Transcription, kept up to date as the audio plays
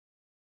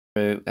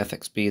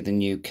FXB, the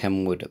new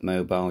KENOOD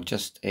mobile,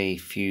 just a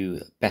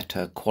few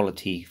better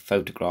quality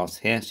photographs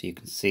here, so you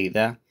can see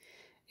there.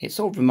 It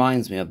sort of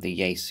reminds me of the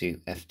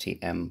Yaesu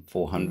FTM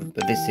 400,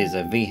 but this is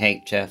a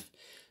VHF,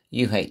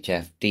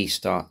 UHF,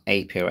 Dstar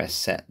AORS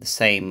set, the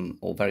same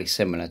or very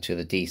similar to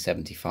the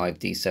D75,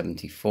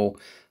 D74,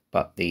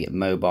 but the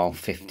mobile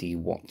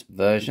 50-watt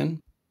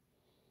version.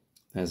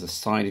 There's a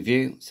side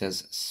view. It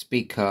says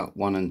speaker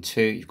 1 and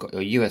 2. You've got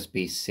your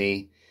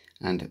USB-C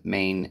and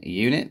main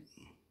unit.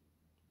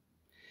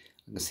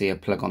 You can see a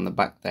plug on the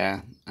back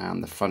there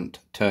and the front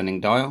turning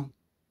dial.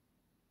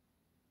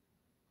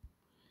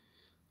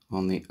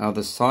 On the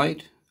other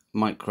side,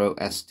 micro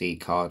SD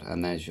card,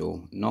 and there's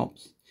your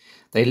knobs.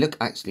 They look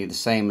actually the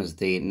same as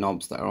the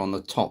knobs that are on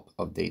the top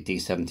of the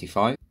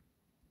D75.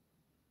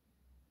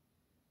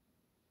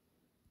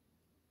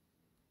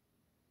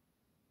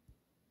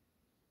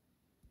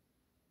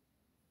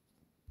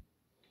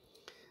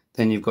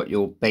 Then you've got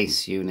your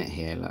base unit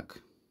here,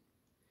 look.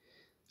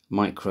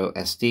 Micro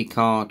SD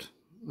card.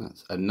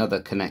 That's another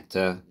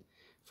connector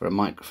for a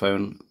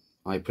microphone,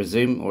 I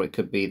presume, or it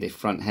could be the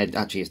front head.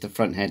 Actually, it's the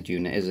front head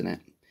unit, isn't it?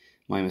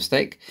 My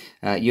mistake.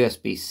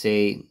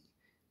 USB-C,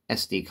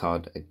 SD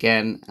card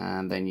again,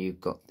 and then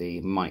you've got the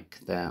mic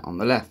there on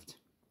the left.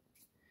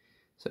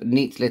 So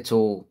neat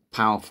little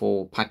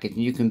powerful package.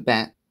 And you can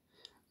bet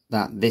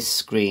that this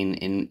screen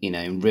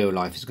in real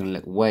life is going to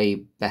look way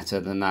better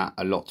than that.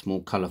 A lot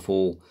more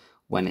colourful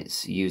when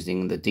it's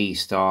using the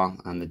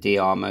Dstar and the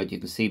DR mode. You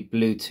can see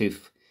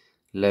Bluetooth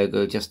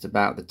logo just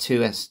about. The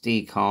two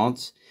SD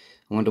cards.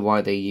 I wonder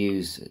why they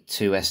use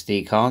two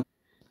SD cards.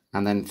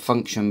 And then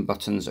function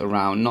buttons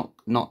around,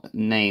 not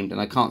named,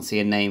 and I can't see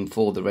a name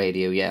for the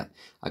radio yet.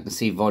 I can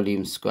see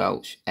volume,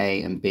 squelch,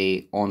 A and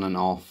B, on and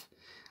off.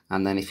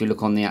 And then if you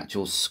look on the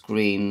actual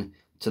screen,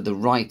 to the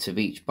right of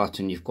each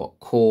button, you've got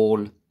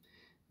call,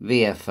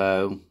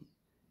 VFO,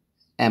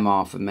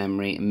 MR for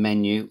memory,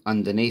 menu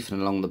underneath, and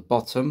along the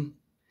bottom,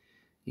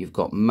 you've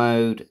got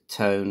mode,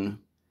 tone,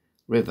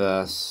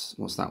 reverse,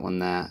 what's that one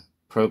there?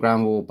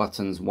 Programmable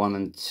buttons 1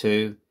 and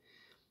 2.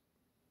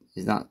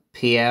 Is that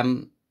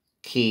PM,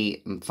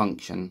 key, and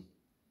function?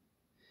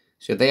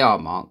 So they are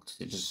marked.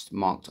 They're just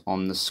marked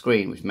on the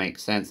screen, which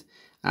makes sense.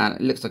 And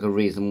it looks like a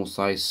reasonable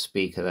size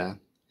speaker there.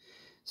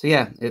 So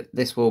yeah,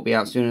 this will be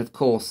out soon. Of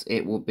course,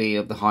 it will be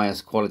of the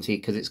highest quality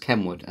because it's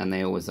KENOOD, and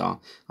they always are.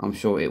 I'm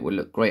sure it will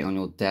look great on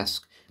your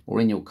desk or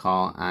in your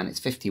car, and it's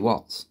 50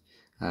 watts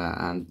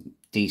and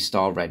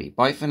Dstar ready.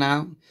 Bye for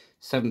now.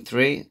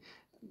 7.3.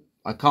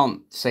 I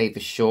can't say for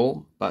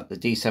sure, but the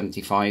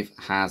D75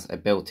 has a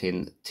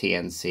built-in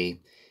TNC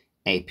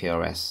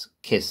AORS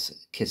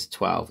KISS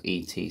 12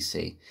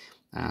 ETC.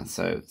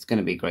 So it's going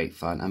to be great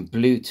fun, and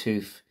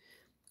Bluetooth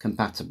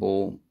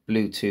compatible,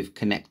 Bluetooth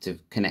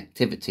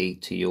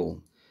connectivity to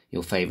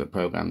your favorite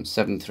program.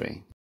 7.3.